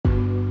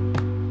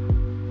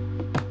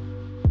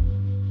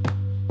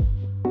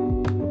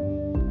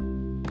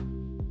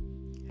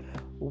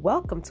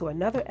Welcome to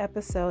another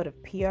episode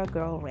of PR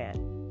Girl Rant,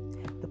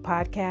 the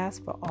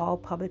podcast for all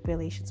public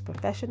relations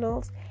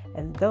professionals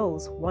and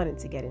those wanting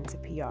to get into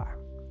PR.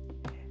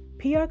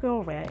 PR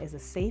Girl Rant is a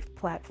safe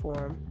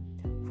platform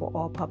for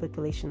all public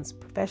relations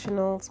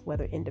professionals,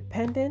 whether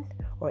independent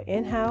or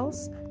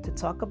in-house, to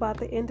talk about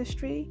the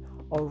industry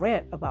or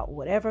rant about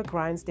whatever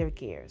grinds their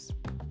gears.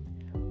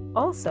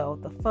 Also,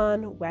 the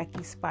fun,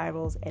 wacky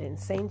spirals and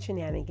insane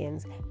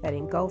shenanigans that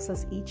engulfs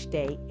us each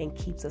day and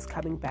keeps us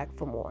coming back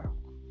for more.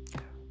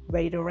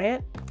 Ready to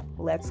rant?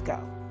 Let's go.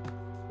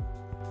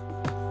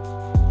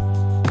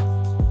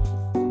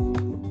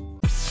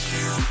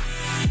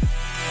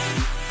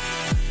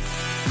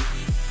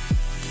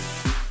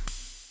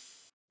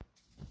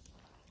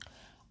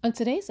 On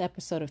today's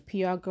episode of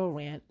PR Girl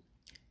Rant,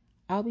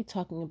 I'll be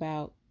talking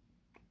about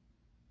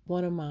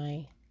one of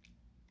my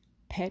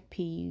pet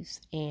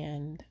peeves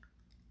and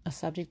a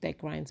subject that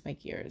grinds my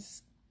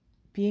gears: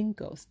 being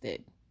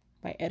ghosted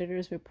by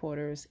editors,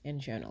 reporters,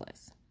 and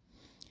journalists.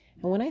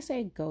 And when I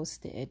say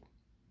ghosted,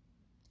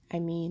 I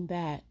mean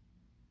that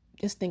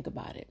just think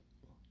about it.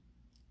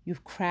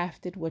 You've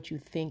crafted what you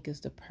think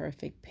is the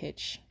perfect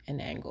pitch and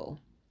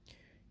angle.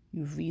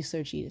 You've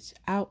researched each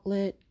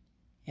outlet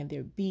and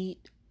their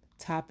beat,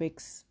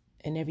 topics,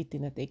 and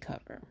everything that they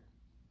cover.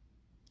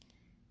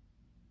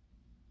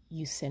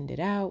 You send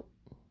it out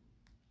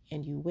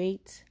and you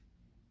wait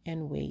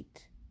and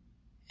wait,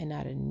 and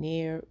not a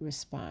near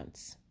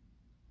response.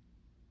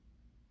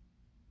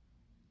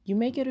 You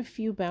may get a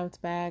few bounce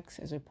backs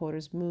as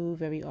reporters move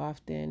very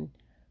often,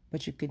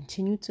 but you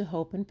continue to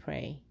hope and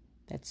pray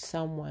that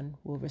someone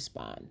will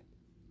respond.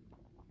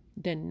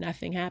 Then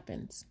nothing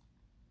happens.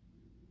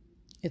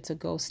 It's a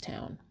ghost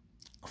town,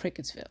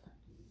 Cricketsville.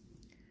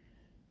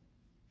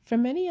 For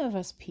many of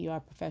us PR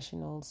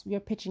professionals, we are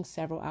pitching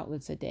several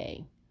outlets a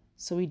day,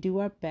 so we do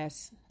our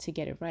best to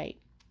get it right.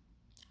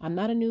 I'm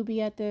not a newbie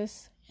at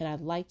this, and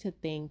I'd like to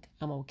think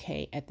I'm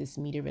okay at this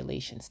media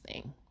relations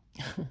thing.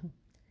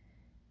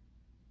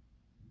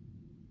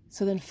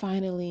 So then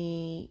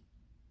finally,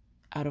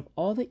 out of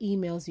all the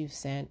emails you've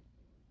sent,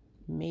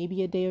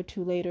 maybe a day or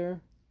two later,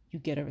 you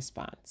get a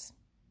response.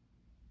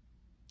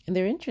 And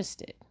they're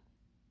interested.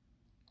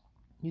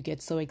 You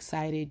get so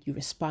excited, you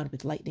respond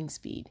with lightning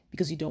speed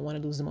because you don't want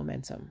to lose the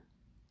momentum.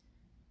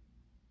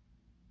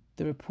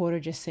 The reporter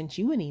just sent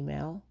you an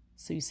email,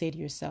 so you say to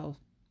yourself,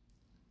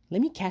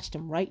 let me catch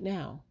them right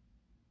now.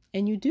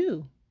 And you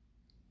do.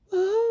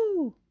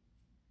 Woohoo!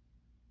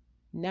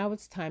 Now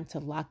it's time to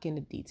lock in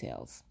the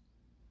details.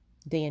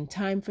 Day and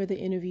time for the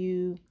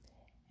interview,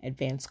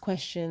 advanced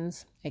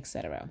questions,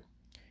 etc.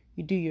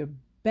 You do your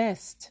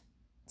best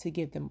to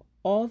give them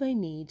all they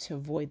need to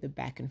avoid the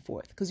back and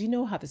forth, because you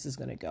know how this is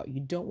going to go.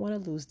 You don't want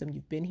to lose them.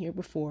 You've been here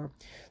before.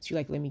 So you're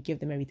like, let me give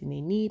them everything they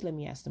need. Let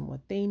me ask them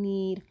what they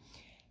need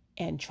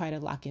and try to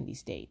lock in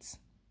these dates.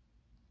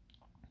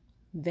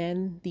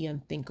 Then the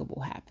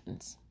unthinkable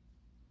happens.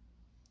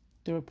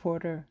 The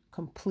reporter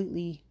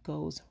completely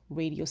goes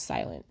radio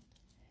silent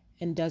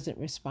and doesn't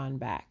respond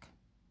back.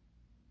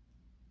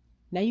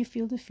 Now you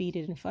feel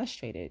defeated and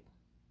frustrated.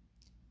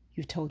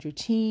 You've told your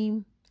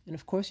team, and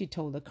of course you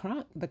told the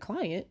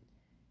client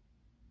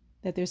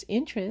that there's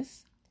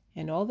interest,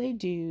 and all they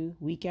do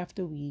week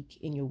after week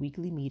in your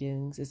weekly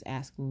meetings is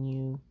asking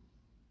you,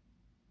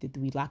 did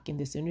we lock in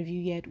this interview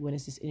yet? When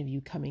is this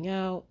interview coming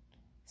out?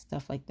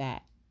 Stuff like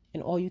that.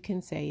 And all you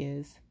can say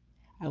is,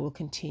 I will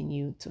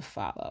continue to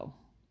follow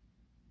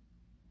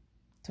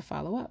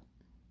up.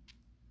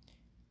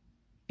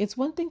 It's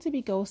one thing to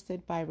be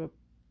ghosted by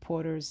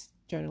reporters,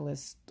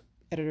 journalists,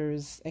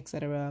 editors,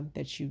 etc.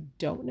 that you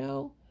don't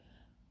know.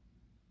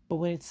 But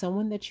when it's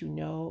someone that you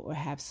know or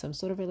have some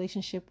sort of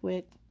relationship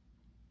with,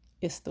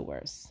 it's the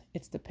worst.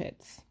 It's the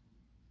pits.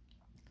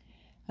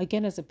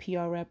 Again, as a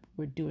PR rep,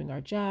 we're doing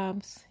our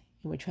jobs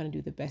and we're trying to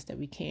do the best that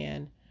we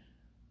can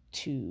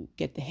to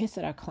get the hits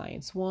that our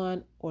clients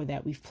want or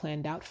that we've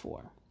planned out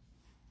for.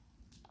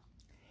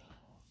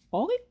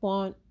 All we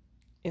want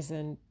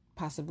isn't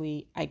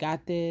possibly, I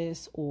got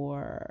this,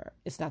 or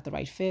it's not the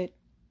right fit.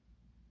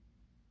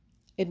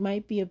 It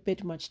might be a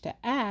bit much to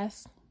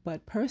ask,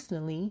 but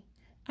personally,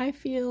 I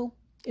feel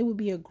it would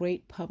be a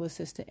great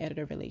publicist to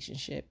editor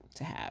relationship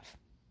to have.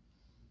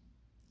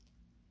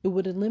 It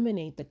would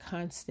eliminate the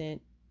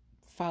constant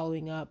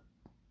following up,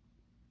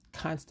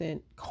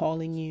 constant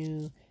calling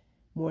you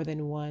more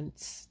than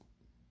once,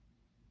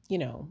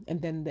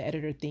 and then the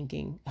editor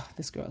thinking, oh,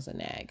 this girl's a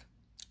nag.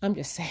 I'm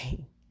just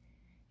saying,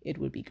 it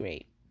would be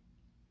great.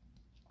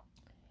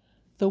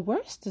 The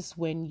worst is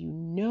when you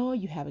know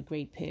you have a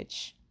great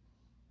pitch,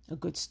 a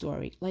good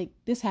story. Like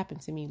this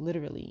happened to me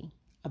literally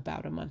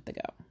about a month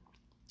ago.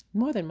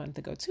 More than a month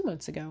ago, 2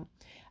 months ago.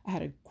 I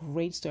had a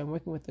great story. I'm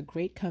working with a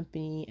great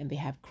company and they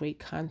have great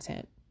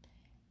content.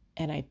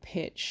 And I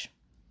pitch.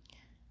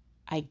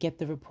 I get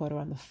the reporter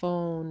on the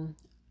phone.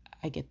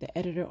 I get the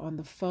editor on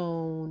the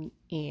phone,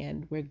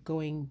 and we're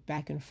going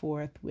back and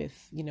forth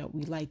with,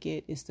 we like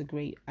it. It's a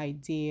great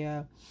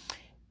idea.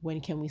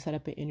 When can we set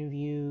up an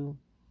interview?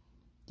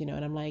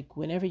 And I'm like,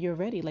 whenever you're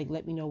ready,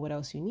 let me know what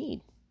else you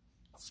need.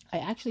 I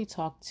actually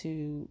talked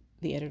to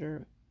the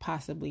editor,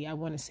 possibly, I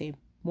want to say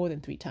more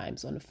than 3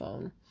 times on the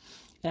phone.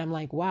 And I'm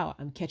like, wow,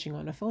 I'm catching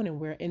on the phone and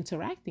we're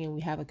interacting and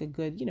we have like a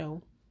good,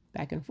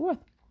 back and forth.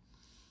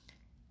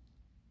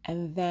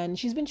 And then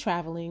she's been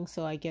traveling,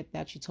 so I get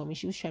that. She told me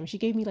she was traveling. She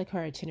gave me like her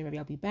itinerary.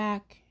 I'll be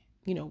back.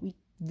 We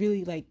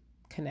really like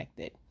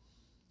connected.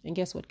 And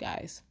guess what,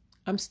 guys?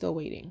 I'm still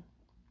waiting.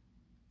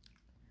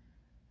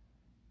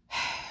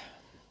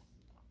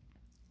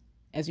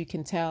 As you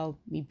can tell,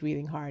 me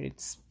breathing hard,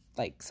 it's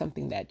like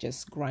something that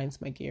just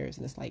grinds my gears.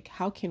 And it's like,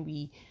 how can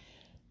we,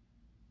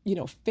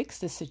 fix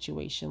this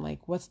situation?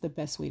 Like, what's the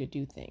best way to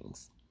do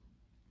things?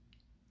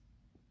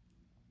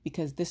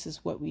 Because this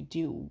is what we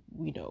do.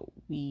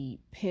 We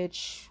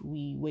pitch,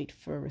 we wait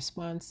for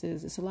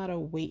responses. It's a lot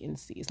of wait and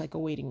see. It's like a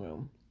waiting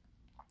room.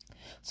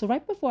 So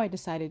right before I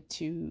decided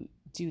to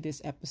do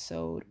this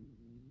episode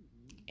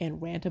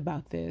and rant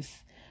about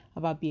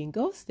being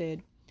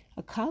ghosted,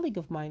 a colleague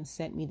of mine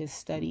sent me this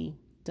study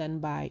done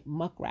by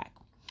Muck Rack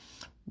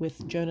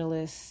with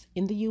journalists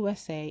in the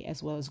USA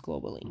as well as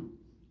globally.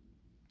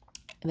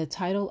 And the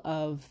title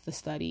of the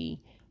study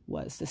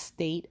was The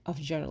State of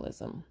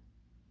Journalism.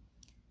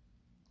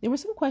 There were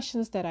some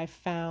questions that I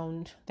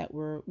found that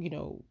were,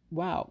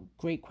 wow,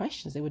 great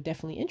questions. They were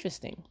definitely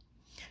interesting.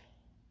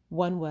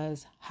 One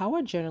was, how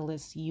are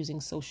journalists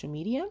using social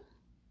media?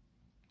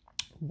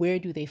 Where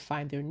do they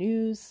find their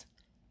news?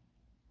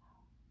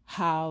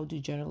 How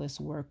do journalists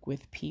work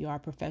with PR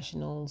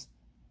professionals?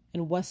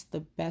 And what's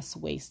the best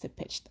ways to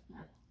pitch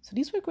them? So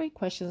these were great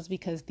questions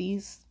because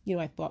these,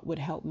 I thought would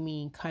help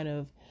me kind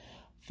of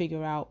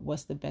figure out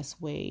what's the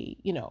best way,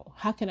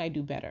 how can I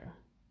do better?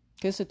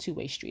 Because it's a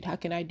two-way street. How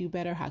can I do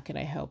better? How can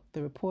I help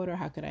the reporter?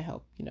 How can I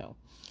help,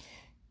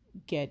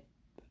 get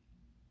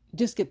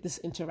this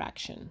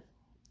interaction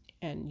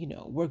and,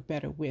 work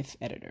better with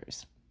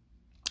editors?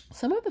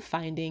 Some of the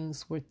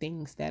findings were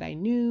things that I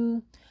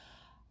knew.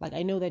 Like,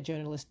 I know that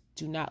journalists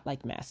do not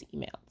like mass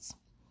emails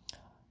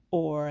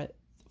or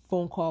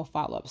phone call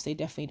follow-ups. They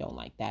definitely don't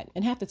like that.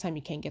 And half the time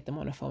you can't get them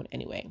on the phone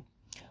anyway.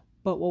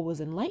 But what was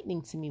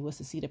enlightening to me was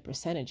to see the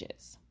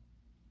percentages.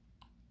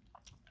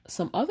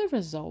 Some other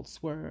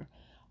results were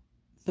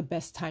the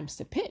best times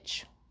to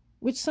pitch,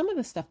 which some of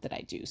the stuff that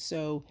I do.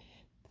 So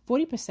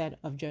 40%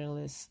 of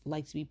journalists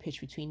like to be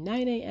pitched between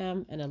 9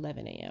 a.m. and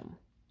 11 a.m.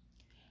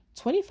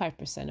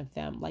 25% of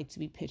them like to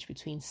be pitched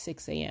between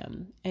 6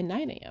 a.m. and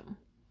 9 a.m.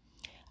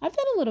 I've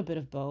done a little bit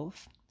of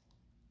both.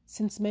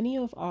 Since many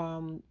of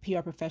PR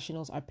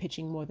professionals are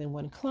pitching more than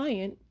one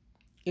client,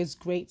 it's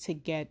great to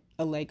get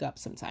a leg up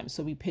sometimes.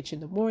 So we pitch in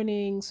the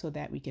morning so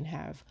that we can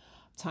have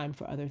time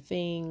for other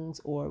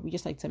things, or we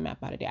just like to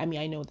map out a day. I mean,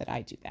 I know that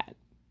I do that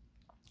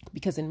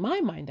because in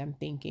my mind, I'm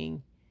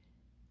thinking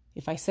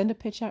if I send a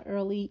pitch out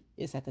early,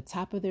 it's at the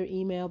top of their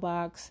email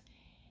box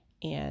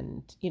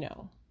and,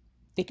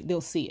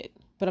 they'll see it.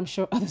 But I'm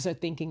sure others are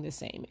thinking the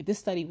same. If this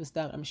study was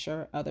done, I'm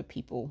sure other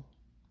people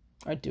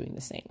are doing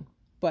the same.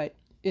 But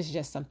it's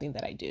just something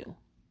that I do.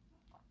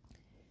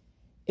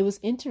 It was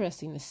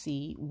interesting to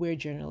see where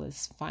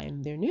journalists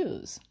find their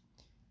news.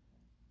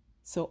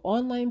 So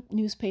online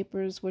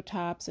newspapers were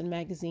tops and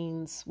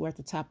magazines were at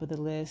the top of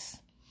the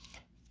list.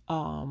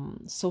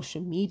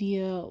 Social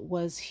media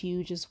was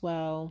huge as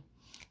well.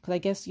 Because I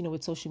guess,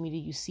 with social media,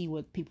 you see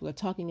what people are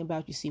talking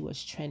about. You see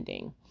what's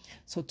trending.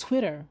 So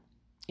Twitter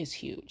is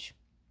huge.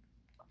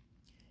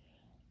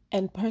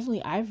 And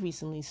personally, I've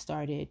recently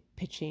started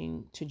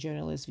pitching to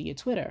journalists via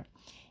Twitter.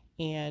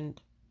 And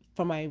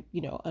from my,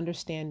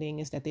 understanding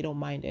is that they don't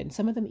mind it. And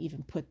some of them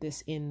even put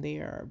this in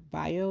their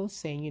bio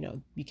saying,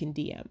 you can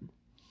DM.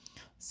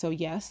 So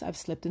yes, I've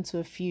slipped into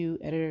a few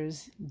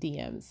editors'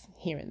 DMs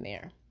here and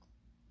there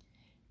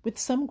with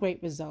some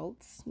great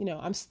results.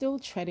 I'm still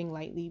treading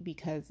lightly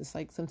because it's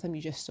like sometimes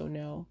you just don't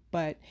know,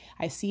 but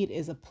I see it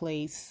as a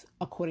place,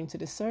 according to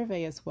the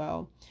survey as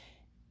well,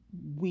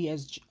 we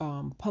as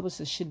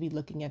publicists should be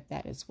looking at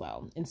that as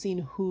well and seeing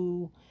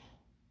who,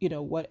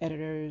 what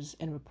editors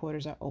and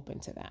reporters are open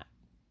to that.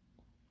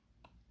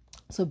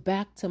 So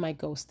back to my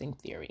ghosting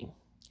theory.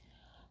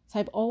 So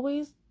I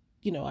always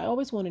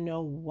want to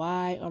know,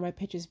 why are my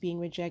pitches being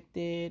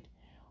rejected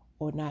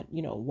or not,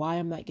 why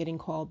I'm not getting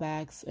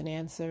callbacks and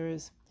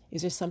answers.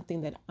 Is there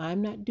something that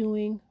I'm not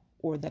doing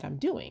or that I'm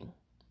doing?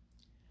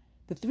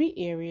 The 3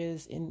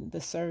 areas in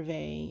the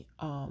survey,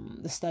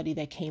 the study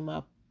that came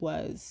up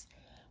was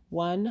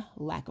 1,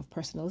 lack of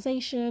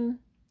personalization,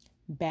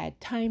 bad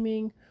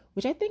timing,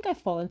 which I think I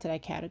fall into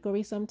that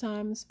category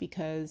sometimes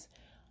because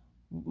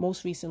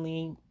most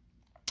recently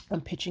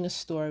I'm pitching a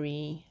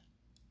story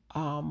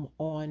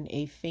on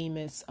a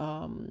famous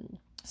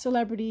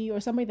celebrity or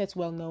somebody that's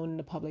well known in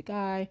the public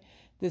eye.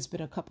 There's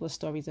been a couple of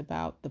stories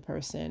about the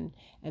person,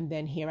 and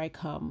then here I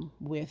come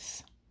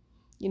with,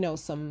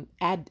 some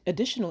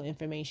additional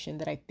information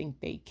that I think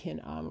they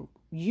can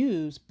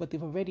use, but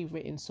they've already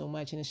written so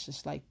much, and it's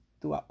just like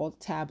throughout all the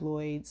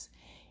tabloids,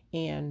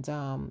 and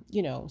so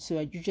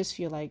you just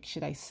feel like,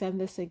 should I send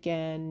this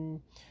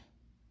again?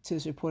 to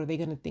this reporter, they're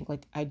going to think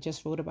like, I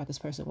just wrote about this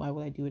person. Why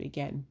would I do it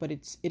again? But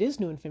it is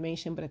new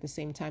information, but at the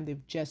same time,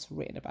 they've just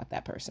written about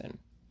that person.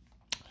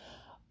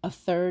 A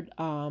third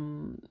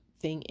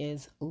thing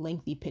is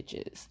lengthy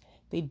pitches.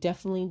 They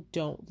definitely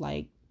don't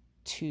like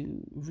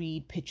to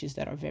read pitches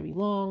that are very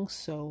long.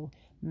 So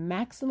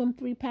maximum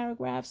 3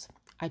 paragraphs.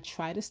 I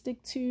try to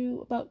stick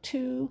to about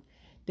 2,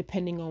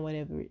 depending on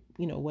whatever,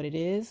 what it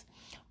is.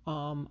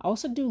 I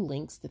also do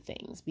links to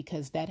things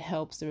because that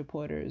helps the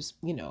reporters,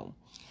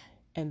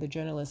 and the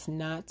journalists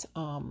not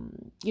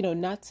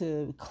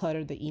to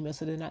clutter the email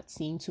so they're not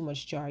seeing too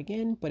much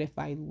jargon. But if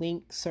I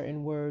link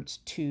certain words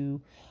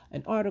to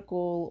an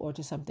article or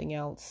to something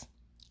else,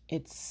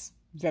 it's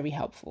very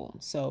helpful.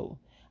 So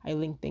I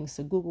link things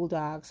to Google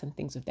Docs and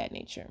things of that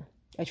nature.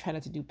 I try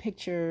not to do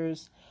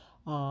pictures.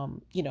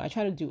 I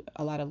try to do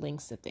a lot of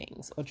links to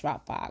things or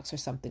Dropbox or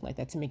something like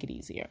that to make it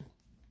easier.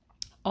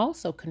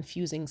 Also,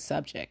 confusing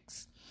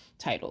subjects,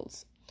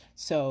 titles.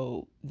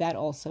 So that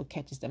also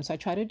catches them. So I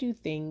try to do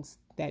things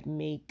that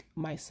make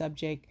my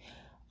subject,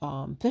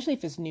 especially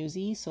if it's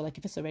newsy. So like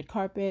if it's a red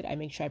carpet, I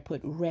make sure I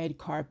put red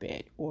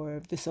carpet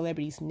or the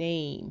celebrity's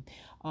name,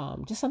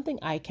 just something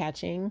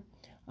eye-catching.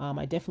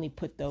 I definitely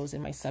put those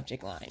in my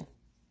subject line.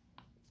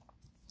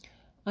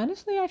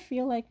 Honestly, I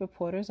feel like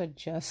reporters are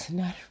just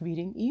not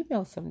reading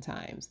emails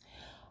sometimes.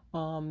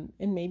 And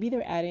maybe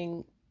they're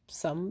adding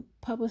some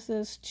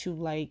publicists to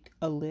like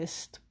a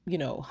list, I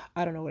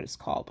don't know what it's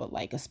called, but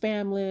like a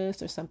spam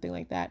list or something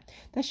like that.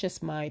 That's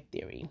just my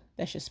theory.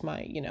 That's just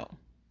my,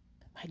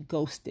 my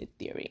ghosted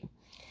theory.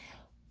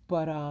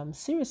 But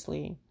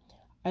seriously,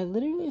 I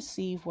literally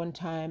received one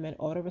time an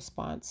auto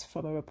response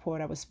from a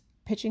reporter. I was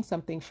pitching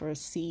something for a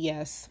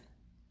CES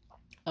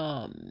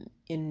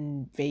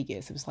in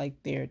Vegas. It was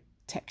like their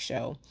tech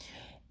show.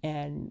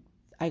 And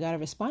I got a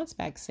response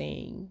back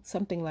saying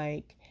something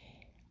like,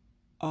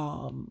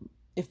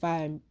 if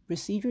I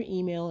receive your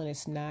email and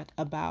it's not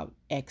about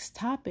X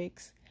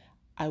topics,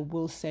 I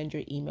will send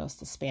your emails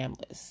to spam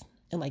lists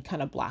and like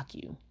kind of block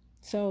you.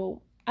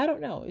 So I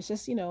don't know. It's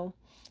just,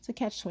 it's a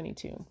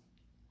catch-22.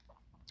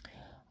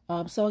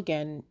 So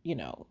again,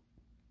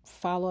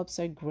 follow-ups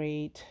are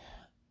great.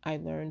 I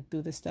learned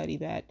through the study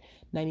that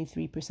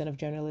 93% of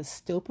journalists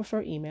still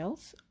prefer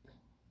emails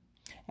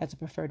as a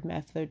preferred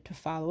method to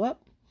follow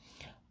up.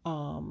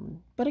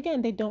 But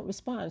again, they don't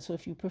respond. So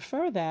if you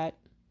prefer that,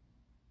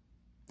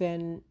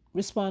 then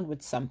respond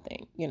with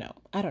something,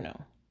 I don't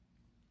know.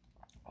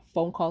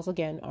 Phone calls,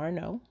 again, are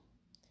no.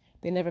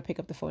 They never pick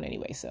up the phone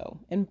anyway. So,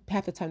 and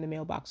half the time the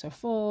mailbox are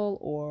full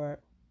or,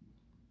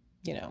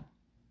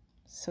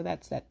 so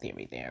that's that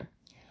theory there.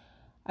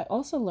 I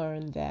also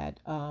learned that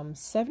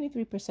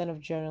 73% of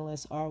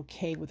journalists are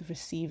okay with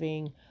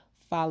receiving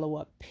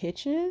follow-up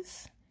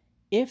pitches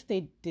if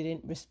they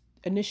didn't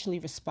initially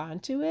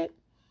respond to it,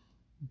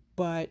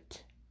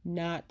 but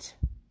not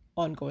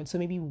ongoing. So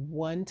maybe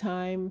one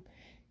time,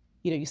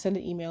 you send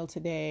an email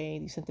today,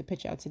 you sent the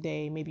pitch out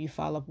today, maybe you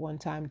follow up one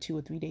time 2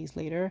 or 3 days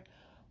later,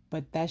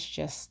 but that's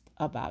just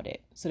about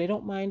it. So they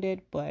don't mind it,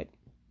 but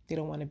they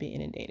don't want to be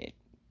inundated.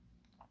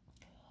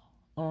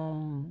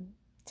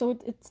 So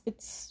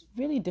it's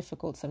really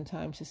difficult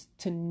sometimes just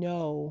to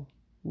know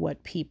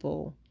what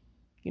people,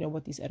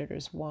 what these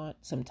editors want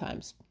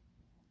sometimes.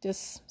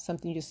 Just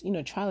something,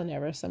 trial and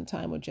error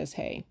sometime, or just,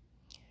 hey.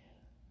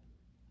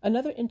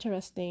 Another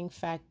interesting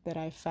fact that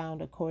I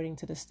found according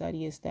to the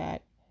study is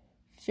that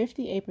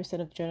 58%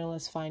 of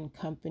journalists find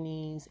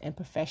companies and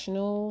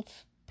professionals,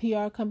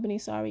 PR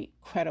companies,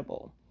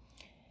 credible.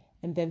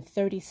 And then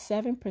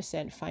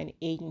 37% find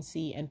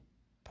agency and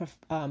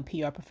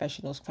PR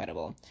professionals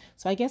credible.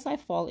 So I guess I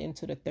fall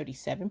into the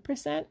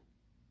 37%.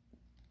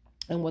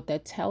 And what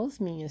that tells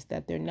me is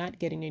that they're not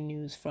getting their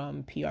news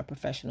from PR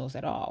professionals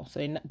at all. So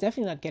they're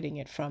definitely not getting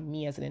it from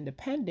me as an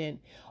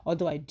independent,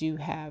 although I do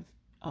have,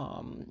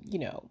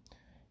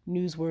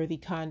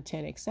 newsworthy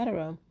content,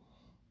 etc.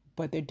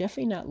 But they're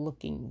definitely not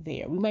looking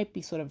there. We might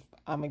be sort of,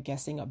 I'm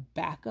guessing, a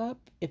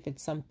backup if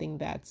it's something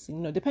that's,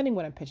 depending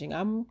what I'm pitching.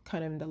 I'm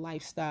kind of in the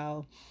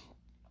lifestyle,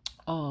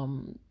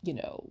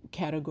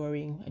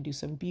 category. I do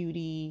some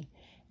beauty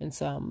and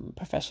some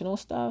professional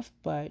stuff,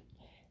 but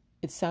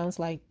it sounds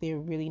like they're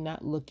really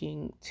not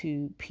looking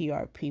to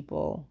PR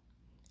people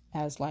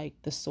as like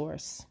the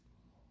source.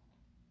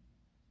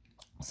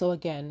 So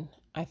again,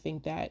 I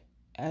think that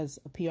as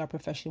a PR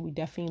profession, we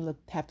definitely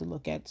have to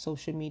look at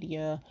social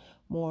media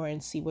more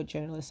and see what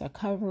journalists are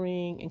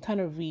covering and kind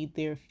of read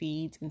their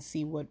feeds and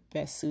see what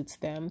best suits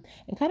them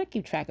and kind of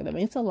keep track of them.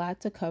 It's a lot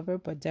to cover,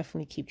 but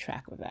definitely keep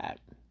track of that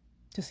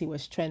to see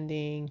what's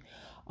trending,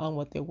 on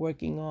what they're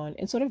working on,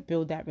 and sort of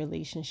build that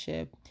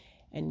relationship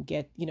and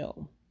get,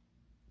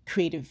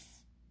 creative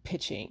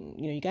pitching.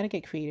 You got to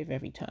get creative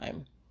every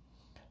time.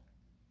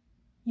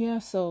 Yeah,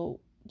 so,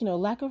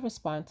 lack of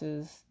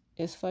responses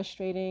is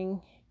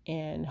frustrating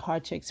and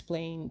hard to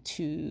explain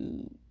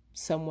to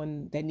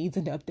someone that needs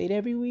an update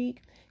every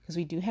week, because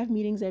we do have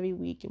meetings every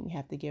week and we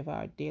have to give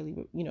our daily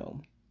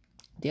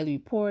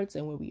reports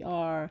and where we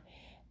are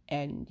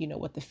and,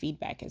 what the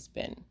feedback has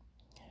been.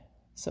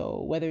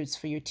 So whether it's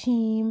for your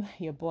team,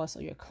 your boss,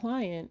 or your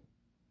client,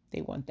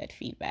 they want that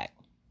feedback.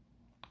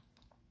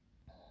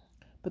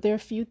 But there are a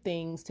few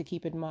things to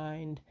keep in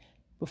mind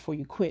before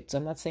you quit. So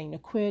I'm not saying to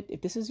quit. If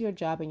this is your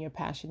job and your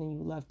passion and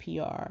you love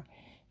PR,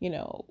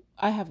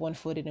 I have one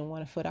foot in and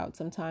one foot out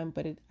sometimes,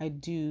 but I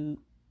do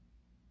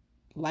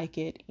like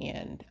it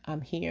and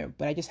I'm here,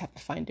 but I just have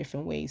to find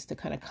different ways to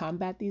kind of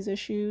combat these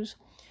issues.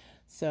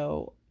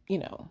 So,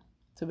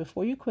 so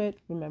before you quit,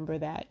 remember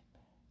that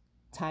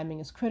timing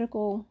is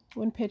critical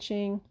when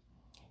pitching.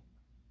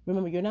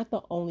 Remember, you're not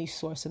the only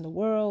source in the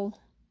world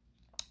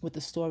with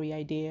the story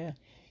idea.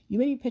 You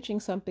may be pitching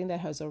something that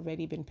has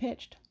already been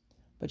pitched,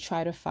 but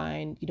try to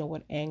find,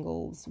 what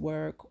angles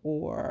work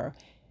or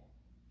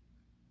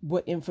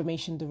what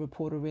information the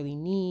reporter really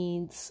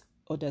needs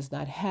or does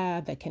not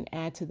have that can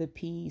add to the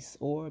piece,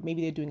 or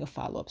maybe they're doing a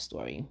follow-up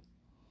story.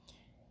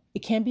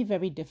 It can be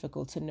very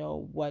difficult to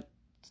know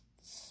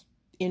what's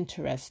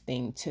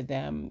interesting to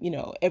them.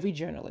 Every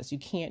journalist, you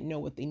can't know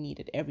what they need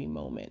at every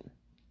moment,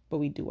 but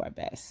we do our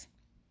best.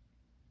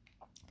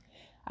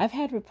 I've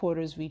had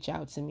reporters reach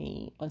out to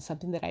me on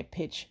something that I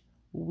pitched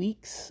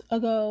weeks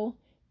ago,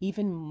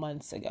 even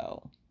months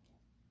ago,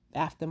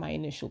 after my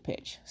initial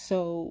pitch.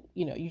 So,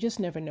 you just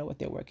never know what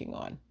they're working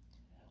on.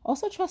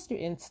 Also, trust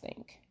your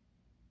instinct.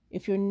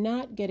 If you're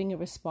not getting a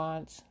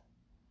response,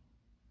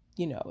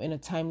 in a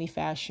timely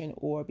fashion,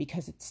 or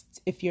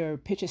if your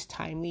pitch is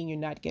timely and you're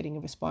not getting a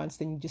response,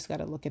 then you just got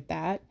to look at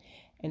that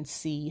and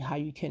see how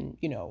you can,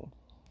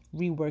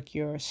 rework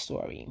your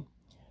story.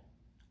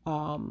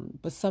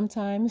 But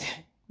sometimes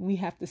we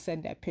have to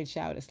send that pitch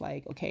out. It's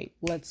like, okay,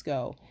 let's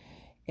go.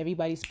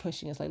 Everybody's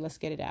pushing. It's like, let's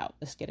get it out.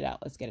 Let's get it out.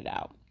 Let's get it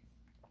out.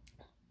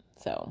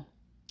 So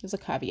there's a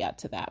caveat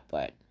to that,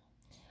 but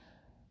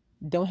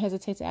don't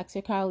hesitate to ask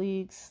your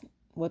colleagues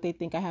what they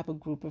think. I have a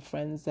group of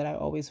friends that I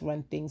always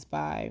run things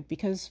by,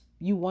 because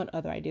you want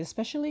other ideas,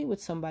 especially with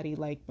somebody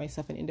like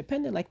myself, an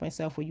independent like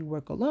myself, where you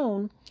work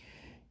alone.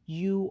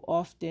 You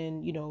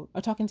often,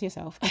 are talking to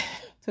yourself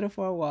to the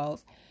four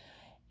walls,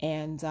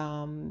 and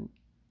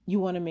you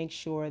want to make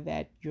sure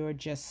that you're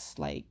just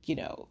like,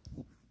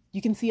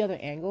 you can see other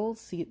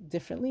angles, see it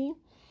differently.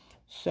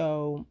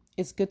 So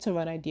it's good to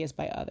run ideas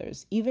by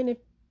others, even if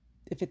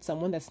it's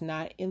someone that's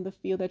not in the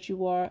field that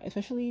you are,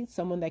 especially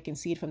someone that can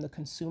see it from the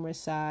consumer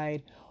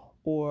side,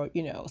 or,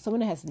 someone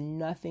that has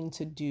nothing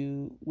to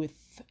do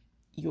with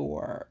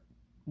your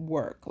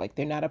work. Like,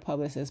 they're not a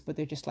publicist, but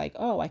they're just like,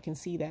 oh, I can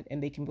see that.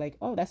 And they can be like,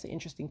 oh, that's an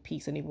interesting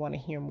piece, and they want to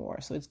hear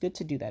more. So it's good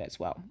to do that as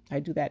well. I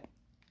do that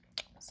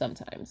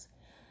sometimes.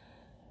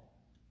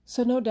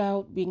 So no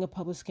doubt being a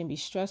publicist can be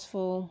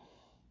stressful,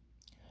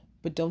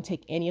 but don't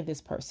take any of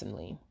this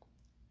personally.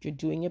 You're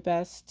doing your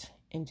best,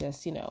 and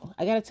just,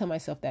 I got to tell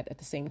myself that at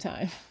the same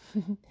time.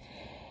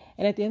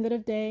 And at the end of the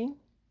day,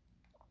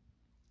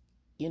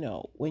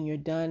 when you're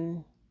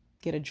done,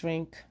 get a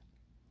drink,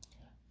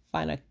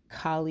 find a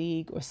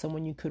colleague or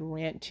someone you could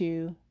rant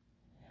to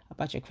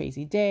about your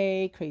crazy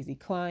day, crazy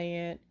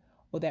client,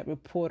 or that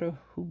reporter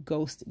who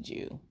ghosted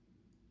you,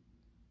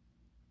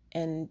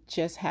 and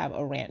just have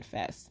a rant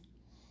fest.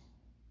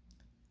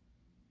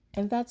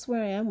 And that's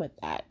where I am with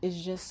that.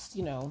 It's just,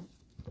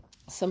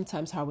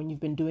 sometimes hard when you've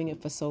been doing it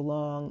for so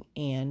long,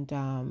 and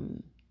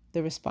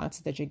the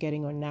responses that you're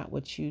getting are not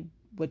what you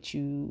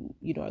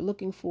are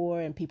looking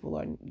for, and people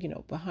are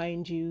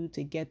behind you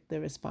to get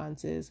the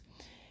responses.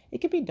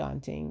 It can be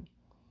daunting,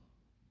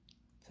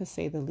 to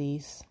say the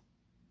least.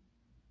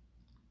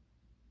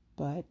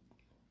 But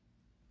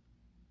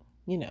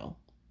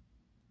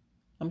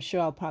I'm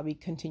sure I'll probably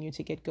continue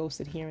to get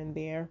ghosted here and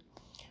there,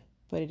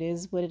 but it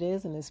is what it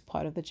is, and it's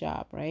part of the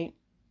job, right?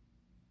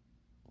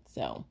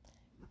 So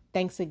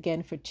thanks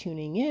again for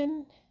tuning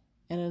in.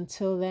 And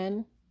until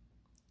then,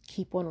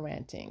 keep on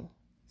ranting.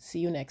 See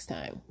you next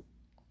time.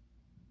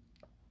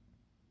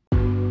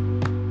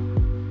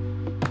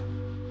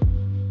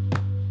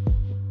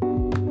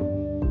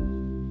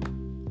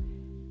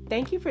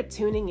 Thank you for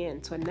tuning in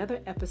to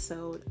another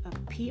episode of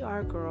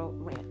PR Girl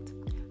Rant.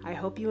 I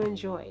hope you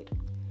enjoyed.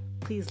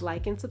 Please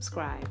like and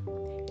subscribe.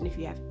 And if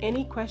you have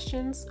any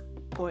questions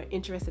or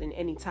interested in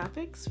any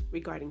topics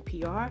regarding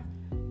PR,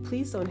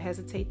 please don't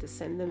hesitate to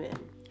send them in.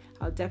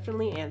 I'll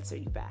definitely answer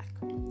you back.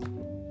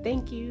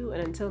 Thank you,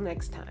 and until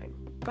next time,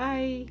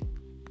 bye.